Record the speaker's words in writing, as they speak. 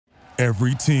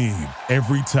Every team,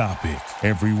 every topic,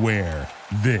 everywhere.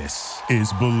 This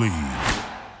is Believe.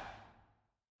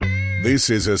 This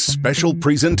is a special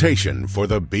presentation for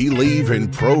the Believe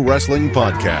in Pro Wrestling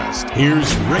podcast.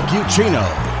 Here's Rick Ucchino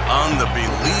on the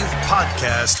Believe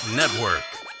Podcast Network.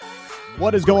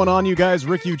 What is going on, you guys?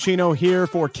 Rick Ucchino here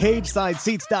for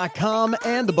CageSideSeats.com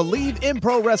and the Believe in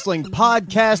Pro Wrestling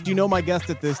podcast. You know my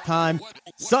guest at this time.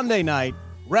 Sunday night,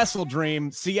 Wrestle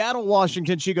Dream, Seattle,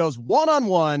 Washington. She goes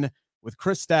one-on-one with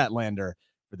Kris Statlander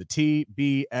for the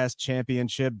TBS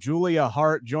Championship. Julia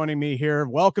Hart joining me here.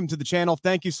 Welcome to the channel.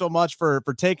 Thank you so much for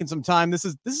taking some time. This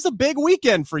is a big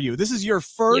weekend for you. This is your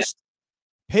first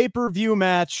pay-per-view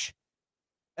match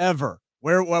ever.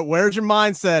 Where's your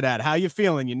mindset at? How you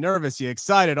feeling? You nervous? You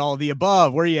excited? All of the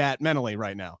above. Where are you at mentally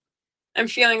right now? I'm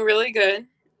feeling really good.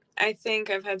 I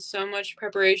think I've had so much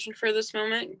preparation for this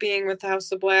moment, being with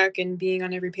House of Black and being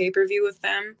on every pay-per-view with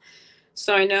them.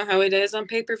 So I know how it is on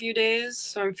pay-per-view days.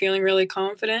 So I'm feeling really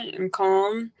confident and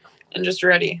calm and just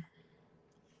ready.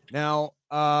 Now,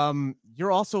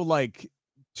 you're also like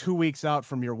 2 weeks out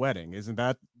from your wedding. Isn't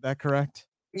that correct?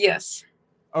 Yes.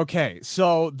 Okay,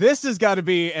 so this has got to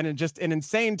be just an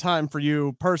insane time for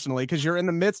you personally, because you're in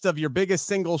the midst of your biggest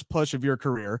singles push of your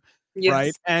career, yes.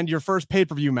 Right? And your first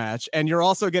pay-per-view match, and you're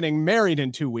also getting married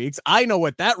in 2 weeks. I know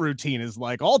what that routine is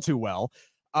like all too well.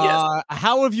 Yes.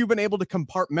 How have you been able to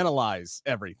compartmentalize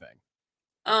everything?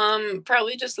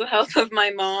 Probably just the help of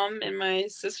my mom and my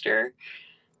sister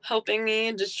helping me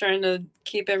and just trying to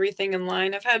keep everything in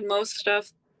line. I've had most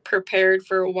stuff prepared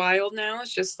for a while now.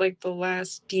 It's just like the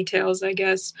last details, I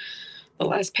guess, the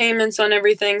last payments on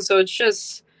everything. So it's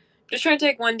just trying to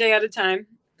take one day at a time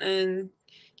and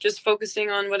just focusing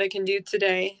on what I can do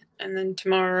today and then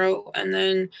tomorrow. And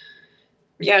then,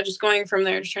 just going from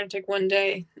there, just trying to take one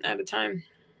day at a time.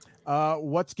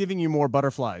 What's giving you more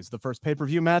butterflies, the first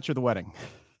pay-per-view match or the wedding?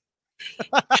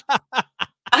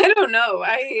 I don't know.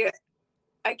 I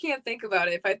can't think about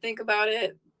it. If I think about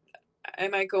it, I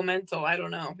might go mental. I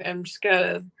don't know.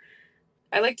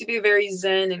 I like to be a very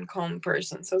zen and calm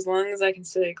person. So as long as I can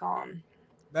stay calm.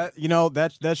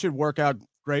 That should work out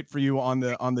great for you on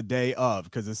the day of,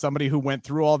 because as somebody who went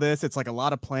through all this, it's like a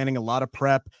lot of planning, a lot of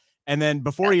prep. And then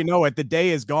before you know it, the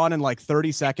day is gone in like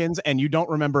 30 seconds and you don't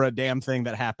remember a damn thing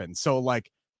that happened. So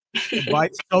like,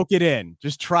 soak it in.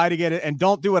 Just try to get it, and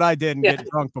don't do what I did and get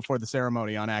drunk before the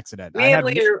ceremony on accident.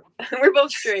 We're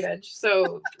both straight edge,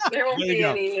 so there won't be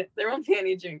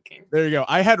any drinking. There you go.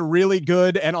 I had really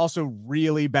good and also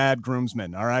really bad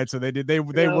groomsmen. All right, so they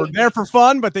were there for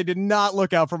fun, but they did not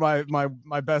look out for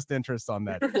my best interests on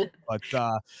that. But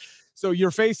so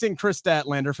you're facing Kris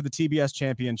Statlander for the TBS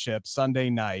Championship Sunday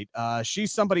night.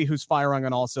 She's somebody who's firing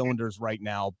on all cylinders right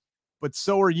now, but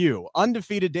so are you.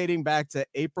 Undefeated dating back to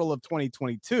April of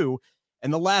 2022,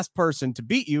 and the last person to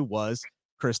beat you was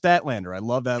Kris Statlander. I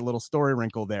love that little story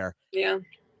wrinkle there. Yeah.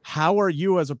 How are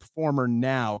you as a performer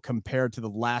now compared to the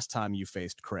last time you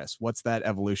faced Kris? What's that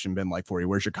evolution been like for you?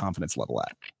 Where's your confidence level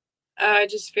at? I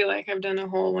just feel like I've done a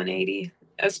whole 180,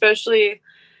 especially,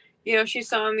 she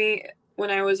saw me when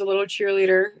I was a little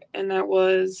cheerleader, and that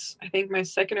was, I think, my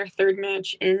second or third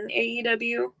match in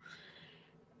AEW.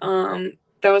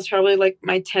 That was probably like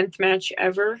my 10th match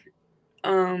ever.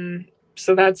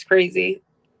 So that's crazy.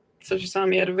 So she saw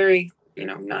me at a very,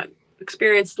 not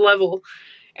experienced level.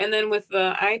 And then with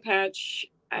the eye patch,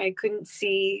 I couldn't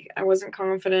see. I wasn't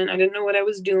confident. I didn't know what I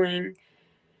was doing.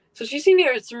 So she seen me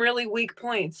at some really weak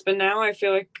points. But now I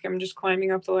feel like I'm just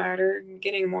climbing up the ladder,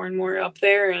 getting more and more up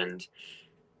there. And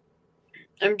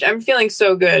I'm feeling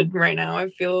so good right now.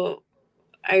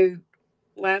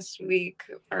 Last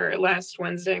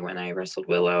Wednesday when I wrestled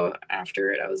Willow,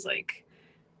 after it, I was like,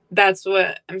 that's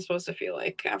what I'm supposed to feel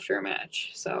like after a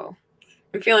match. So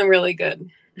I'm feeling really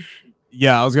good.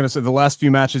 Yeah, I was going to say the last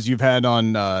few matches you've had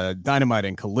on Dynamite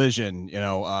and Collision,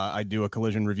 I do a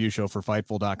Collision review show for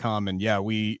Fightful.com, and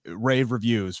we rave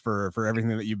reviews for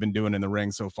everything that you've been doing in the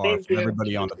ring so far. Thank you.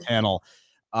 Everybody on the panel.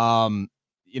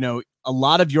 A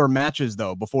lot of your matches,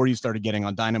 though, before you started getting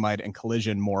on Dynamite and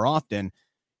Collision more often,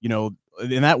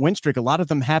 in that win streak, a lot of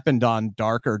them happened on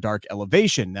Dark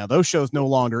Elevation. Now, those shows no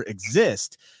longer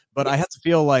exist, but I have to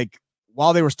feel like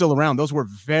while they were still around, those were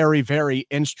very, very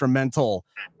instrumental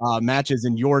matches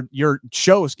in your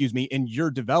show, in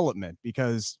your development,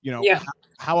 because,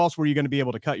 how else were you going to be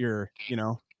able to cut your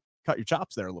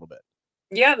chops there a little bit?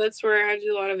 Yeah, that's where I had to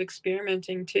do a lot of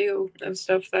experimenting too, of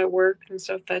stuff that worked and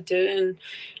stuff that didn't,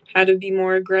 how to be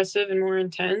more aggressive and more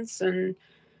intense, and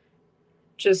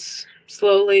just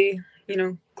slowly,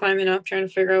 climbing up, trying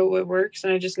to figure out what works.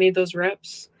 And I just need those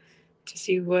reps to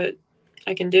see what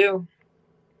I can do.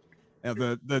 Now,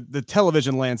 the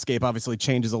television landscape obviously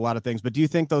changes a lot of things, but do you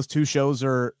think those two shows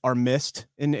are missed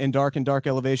in Dark and Dark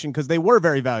Elevation? Because they were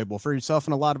very valuable for yourself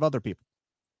and a lot of other people.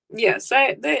 Yes,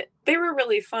 they were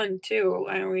really fun too.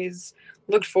 I always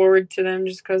looked forward to them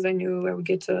just because I knew I would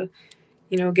get to,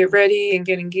 get ready and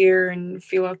get in gear and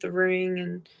feel out the ring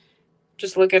and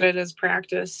just look at it as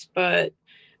practice. But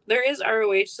there is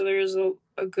ROH, so there is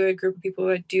a good group of people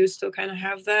that do still kind of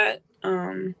have that.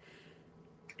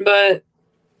 But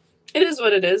it is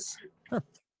what it is. Sure.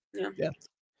 Yeah.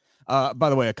 By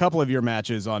the way, a couple of your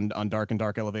matches on Dark and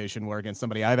Dark Elevation were against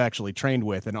somebody I've actually trained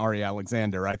with, and Ari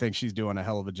Alexander. I think she's doing a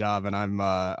hell of a job, and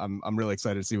I'm really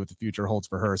excited to see what the future holds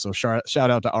for her. So shout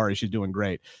out to Ari, she's doing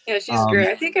great. Yeah, she's great.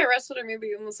 I think I wrestled her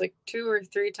maybe almost like 2 or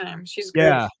 3 times. She's great.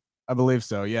 Yeah, I believe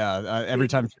so. Yeah, at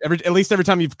least every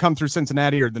time you've come through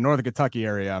Cincinnati or the Northern Kentucky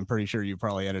area, I'm pretty sure you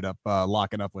probably ended up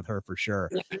locking up with her for sure.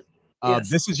 Yeah.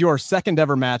 Yes. This is your second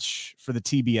ever match for the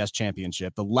TBS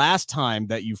championship. The last time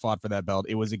that you fought for that belt,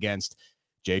 it was against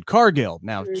Jade Cargill.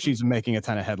 Now, she's been making a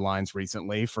ton of headlines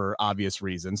recently for obvious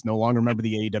reasons. No longer remember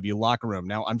the AEW locker room.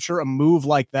 Now, I'm sure a move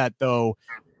like that, though,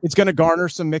 it's going to garner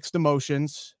some mixed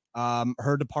emotions.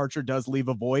 Her departure does leave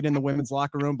a void in the women's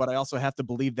locker room, but I also have to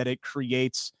believe that it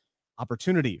creates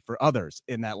opportunity for others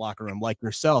in that locker room, like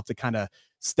yourself, to kind of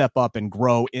step up and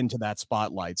grow into that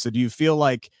spotlight. So do you feel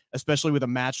like, especially with a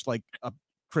match like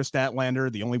Chris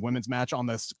Statlander, the only women's match on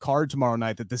this card tomorrow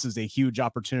night, that this is a huge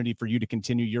opportunity for you to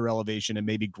continue your elevation and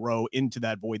maybe grow into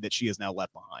that void that she has now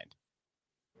left behind?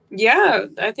 Yeah,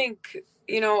 I think,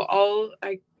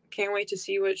 I can't wait to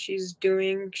see what she's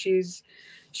doing. She's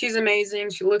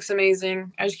amazing. She looks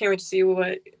amazing. I just can't wait to see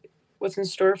what's in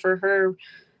store for her.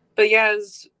 But yeah,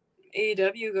 as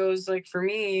AEW goes, like for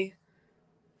me,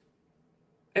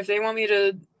 if they want me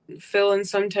to fill in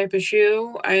some type of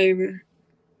shoe, I'm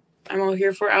all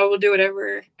here for it. I will do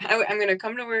whatever. I'm going to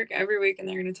come to work every week and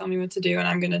they're going to tell me what to do and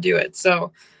I'm going to do it.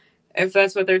 So if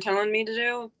that's what they're telling me to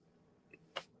do,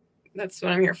 that's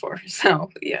what I'm here for. So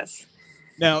yes.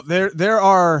 Now there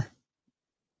are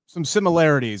some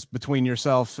similarities between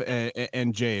yourself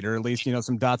and Jade, or at least,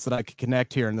 some dots that I could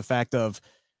connect here. And the fact of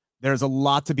there's a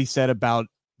lot to be said about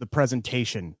the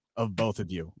presentation of both of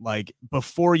you, like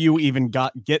before you even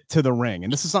get to the ring.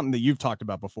 And this is something that you've talked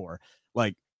about before.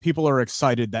 Like, people are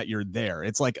excited that you're there.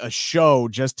 It's like a show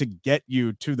just to get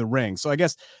you to the ring. So I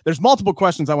guess there's multiple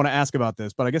questions I want to ask about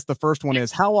this, but I guess the first one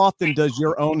is, how often does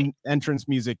your own entrance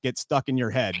music get stuck in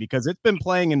your head? Because it's been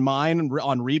playing in mine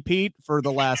on repeat for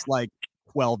the last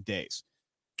 12 days.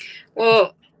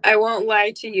 Well, I won't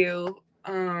lie to you.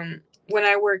 When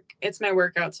I work, it's my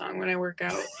workout song. When I work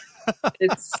out,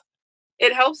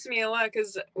 it helps me a lot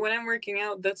because when I'm working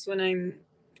out, that's when I'm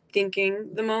thinking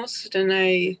the most. And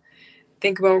I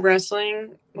think about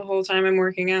wrestling the whole time I'm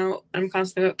working out. I'm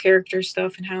constantly about character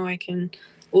stuff and how I can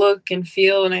look and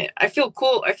feel. And I feel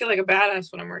cool. I feel like a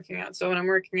badass when I'm working out. So when I'm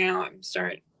working out, I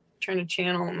start trying to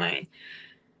channel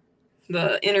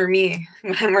the inner me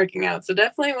when I'm working out. So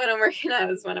definitely when I'm working out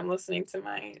is when I'm listening to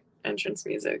my entrance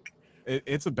music.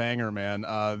 It's a banger, man.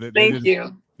 Thank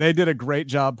you. They did a great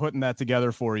job putting that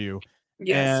together for you.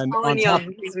 Yes, and Colin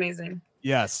Young, he's amazing.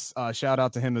 Yes, shout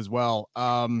out to him as well.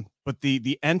 But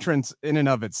the entrance in and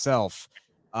of itself,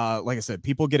 like I said,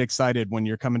 people get excited when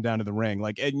you're coming down to the ring.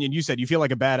 Like, and you said you feel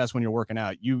like a badass when you're working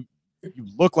out. You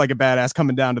look like a badass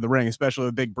coming down to the ring, especially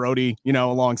with Big Brody,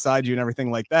 alongside you and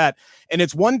everything like that. And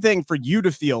it's one thing for you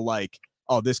to feel like,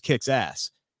 oh, this kicks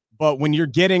ass. But when you're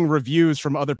getting reviews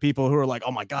from other people who are like,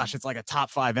 oh my gosh, it's like a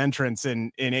top 5 entrance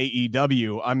in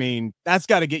AEW, I mean, that's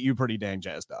got to get you pretty dang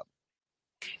jazzed up.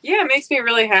 Yeah, it makes me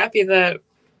really happy that,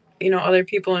 other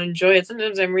people enjoy it.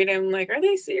 Sometimes I'm reading, I'm like, are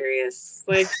they serious?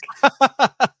 Like,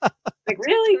 like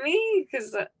really me?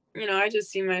 Because, I just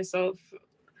see myself.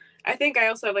 I think I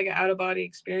also have like an out of body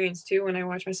experience too. When I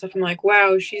watch myself, I'm like,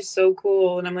 wow, she's so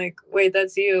cool. And I'm like, wait,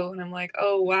 that's you. And I'm like,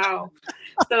 oh, wow.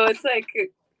 So it's like,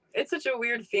 it's such a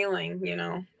weird feeling,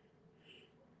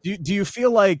 Do you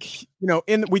feel like,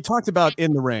 we talked about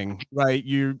in the ring, right?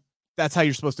 That's how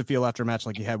you're supposed to feel after a match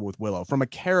like you had with Willow from a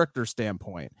character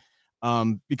standpoint.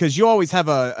 Because you always have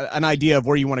an idea of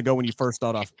where you want to go when you first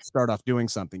start off doing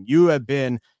something. You have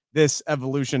been this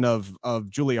evolution of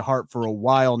Julia Hart for a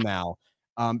while now.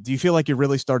 Do you feel like you're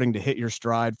really starting to hit your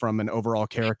stride from an overall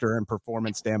character and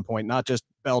performance standpoint, not just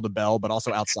bell to bell, but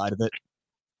also outside of it?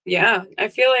 Yeah, I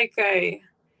feel like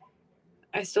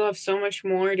I still have so much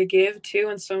more to give too,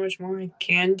 and so much more I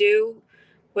can do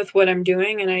with what I'm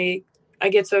doing. And I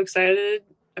get so excited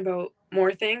about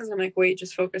more things. I'm like, wait,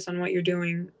 just focus on what you're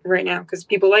doing right now. Because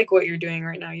people like what you're doing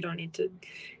right now. You don't need to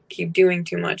keep doing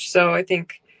too much. So I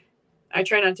think I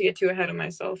try not to get too ahead of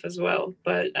myself as well,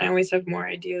 but I always have more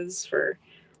ideas for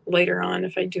later on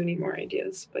if I do need more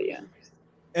ideas. But yeah.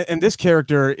 And this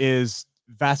character is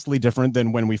vastly different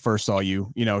than when we first saw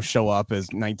you, show up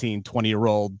as 19,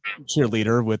 20-year-old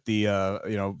cheerleader with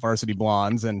the, varsity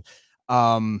blondes. And,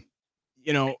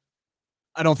 you know,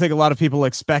 I don't think a lot of people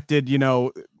expected,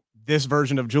 this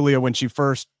version of Julia when you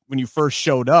first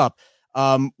showed up.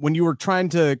 When you were trying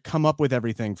to come up with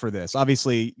everything for this,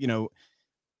 obviously,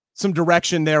 some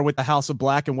direction there with the House of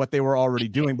Black and what they were already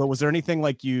doing. But was there anything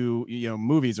like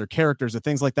movies or characters or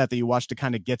things like that you watched to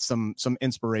kind of get some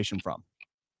inspiration from?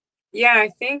 Yeah, I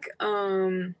think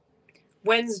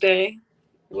Wednesday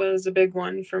was a big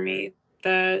one for me.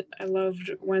 That I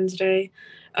loved Wednesday.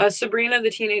 Sabrina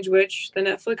the Teenage Witch, the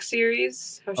Netflix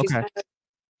series. How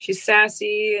she's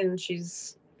sassy and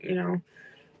she's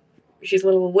she's a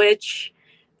little witch.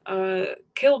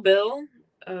 Kill Bill.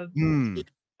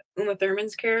 Uma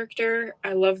Thurman's character.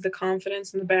 I love the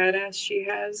confidence and the badass she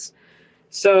has.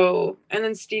 So, and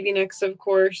then Stevie Nicks, of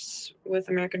course, with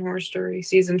American Horror Story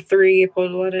season 3, I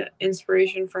pulled a lot of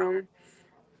inspiration from.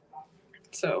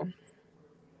 So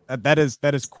that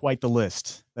is quite the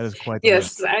list. That is quite the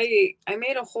list. Yes, I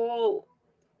made a whole,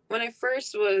 when I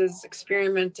first was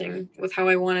experimenting with how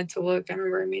I wanted to look, I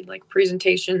remember I made like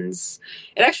presentations.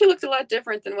 It actually looked a lot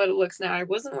different than what it looks now. I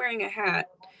wasn't wearing a hat.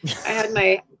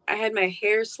 I had my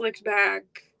hair slicked back.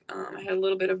 I had a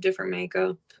little bit of different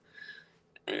makeup,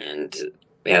 and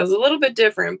yeah, it was a little bit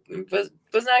different. Was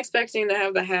not expecting to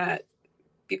have the hat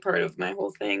be part of my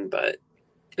whole thing, but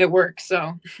it works.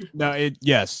 So no, it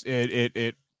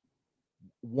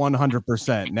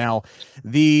 100%. Now,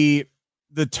 the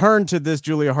turn to this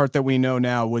Julia Hart that we know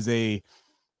now was a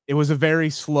very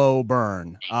slow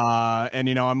burn.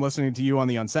 And I'm listening to you on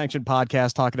the Unsanctioned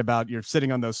podcast talking about you're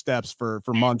sitting on those steps for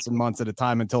months and months at a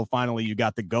time until finally you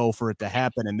got the go for it to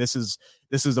happen. And this is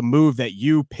a move that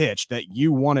you pitched, that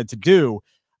you wanted to do.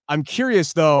 I'm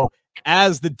curious though,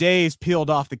 as the days peeled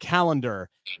off the calendar,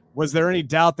 was there any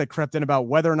doubt that crept in about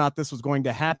whether or not this was going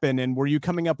to happen? And were you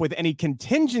coming up with any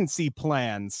contingency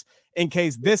plans in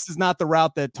case this is not the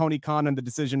route that Tony Khan and the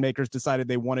decision makers decided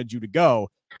they wanted you to go?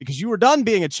 Because you were done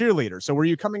being a cheerleader. So were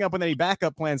you coming up with any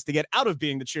backup plans to get out of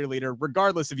being the cheerleader,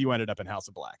 regardless if you ended up in House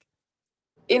of Black?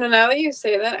 Now that you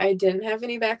say that, I didn't have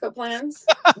any backup plans,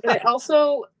 but I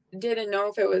also didn't know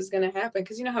if it was going to happen.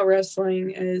 Because you know how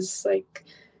wrestling is, like,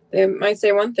 they might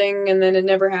say one thing and then it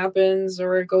never happens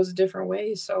or it goes a different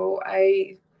way. So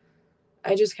I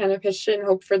just kind of pitched it and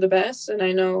hoped for the best. And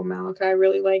I know Malachi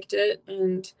really liked it.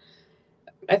 And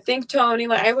I think Tony,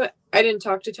 I didn't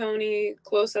talk to Tony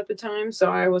close at the time, so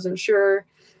I wasn't sure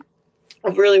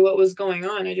of really what was going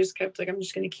on. I just kept I'm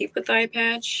just going to keep with the eye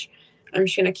patch. I'm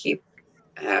just going to keep,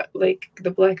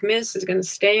 the black mist is going to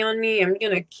stay on me. I'm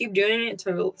going to keep doing it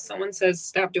until someone says,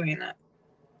 stop doing that.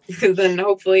 Because then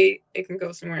hopefully it can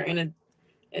go somewhere, and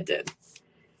it did.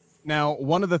 Now,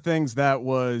 one of the things that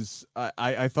was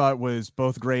I thought was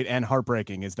both great and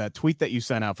heartbreaking is that tweet that you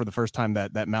sent out for the first time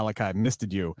that Malachi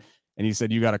misted you. And you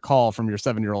said you got a call from your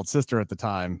 7-year-old sister at the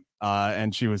time,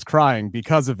 and she was crying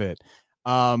because of it.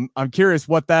 I'm curious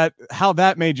how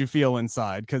that made you feel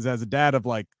inside, because as a dad of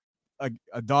like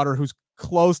a daughter who's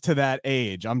close to that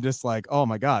age, I'm just like, oh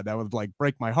my God, that would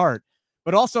break my heart.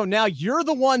 But also now you're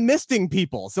the one misting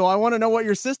people, so I want to know what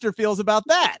your sister feels about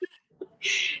that.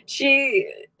 She's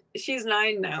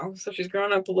 9 now, so she's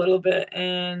grown up a little bit,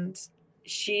 and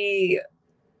she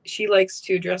likes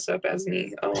to dress up as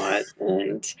me a lot,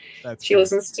 and she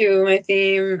listens to my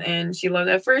theme, and she loved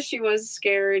it. At first she was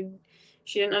scared.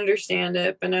 She didn't understand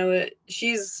it, but now that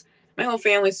my whole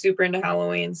family's super into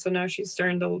Halloween, so now she's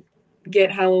starting to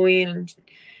get Halloween and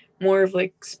more of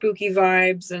spooky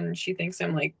vibes, and she thinks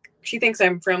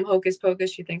I'm from Hocus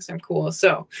Pocus. She thinks I'm cool.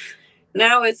 So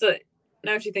now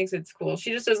now she thinks it's cool.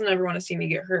 She just doesn't ever want to see me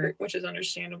get hurt, which is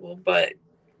understandable, but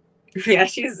yeah,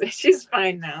 she's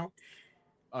fine now.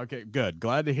 Okay, good.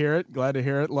 Glad to hear it.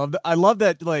 I love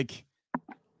that.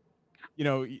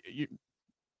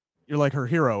 You're like her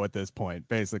hero at this point,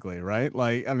 basically, right?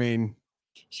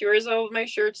 She wears all of my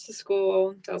shirts to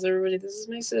school, tells everybody this is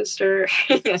my sister.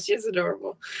 Yeah, she's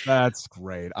adorable. That's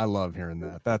great. I love hearing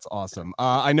that. That's awesome.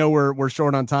 I know we're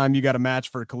short on time. You got a match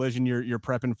for Collision you're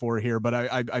prepping for here, but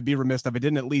I'd be remiss if I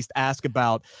didn't at least ask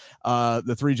about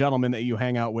the 3 gentlemen that you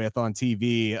hang out with on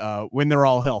TV when they're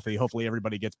all healthy. Hopefully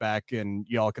everybody gets back and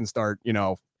y'all can start,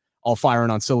 all firing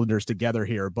on cylinders together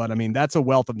here. But I mean, that's a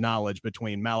wealth of knowledge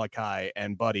between Malachi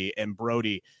and Buddy and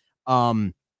Brody.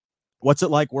 What's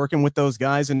it like working with those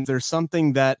guys? And there's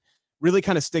something that really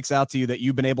kind of sticks out to you that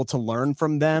you've been able to learn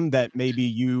from them that maybe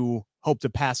you hope to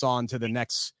pass on to the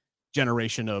next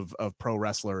generation of pro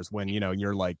wrestlers when,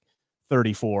 you're like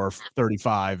 34,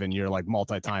 35, and you're like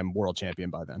multi-time world champion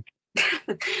by then?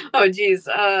 Oh, geez.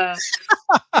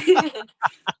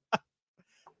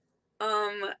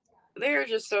 They're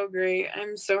just so great.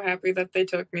 I'm so happy that they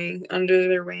took me under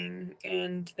their wing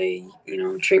and they,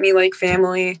 treat me like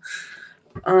family.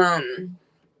 I'm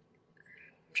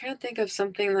trying to think of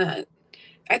something that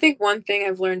I think one thing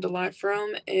I've learned a lot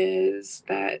from is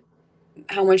that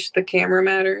how much the camera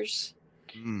matters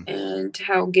and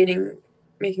how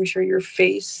making sure your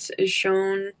face is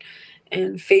shown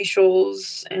and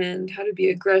facials and how to be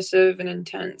aggressive and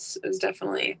intense is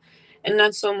definitely, and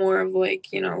not so more of like,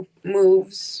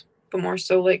 moves, but more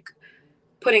so like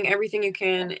putting everything you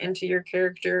can into your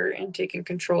character and taking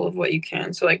control of what you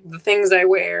can. So like the things I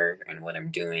wear and what I'm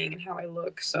doing and how I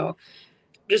look. So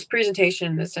just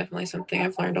presentation is definitely something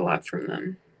I've learned a lot from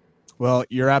them. Well,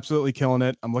 you're absolutely killing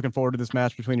it. I'm looking forward to this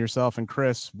match between yourself and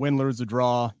Chris. Win, lose, or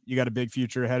draw, you got a big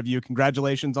future ahead of you.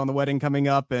 Congratulations on the wedding coming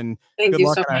up, and Thank good you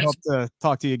luck. so And I much. hope to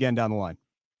talk to you again down the line.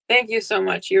 Thank you so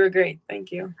much. You were great.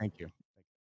 Thank you. Thank you.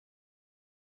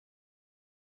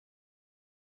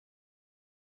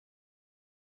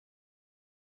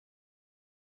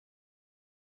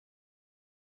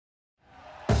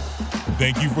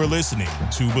 Thank you for listening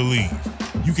to Believe.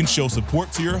 You can show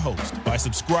support to your host by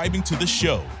subscribing to the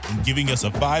show and giving us a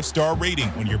 5-star rating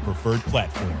on your preferred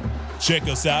platform. Check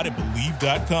us out at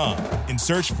Believe.com and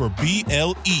search for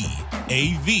BLEAV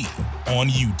on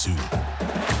YouTube.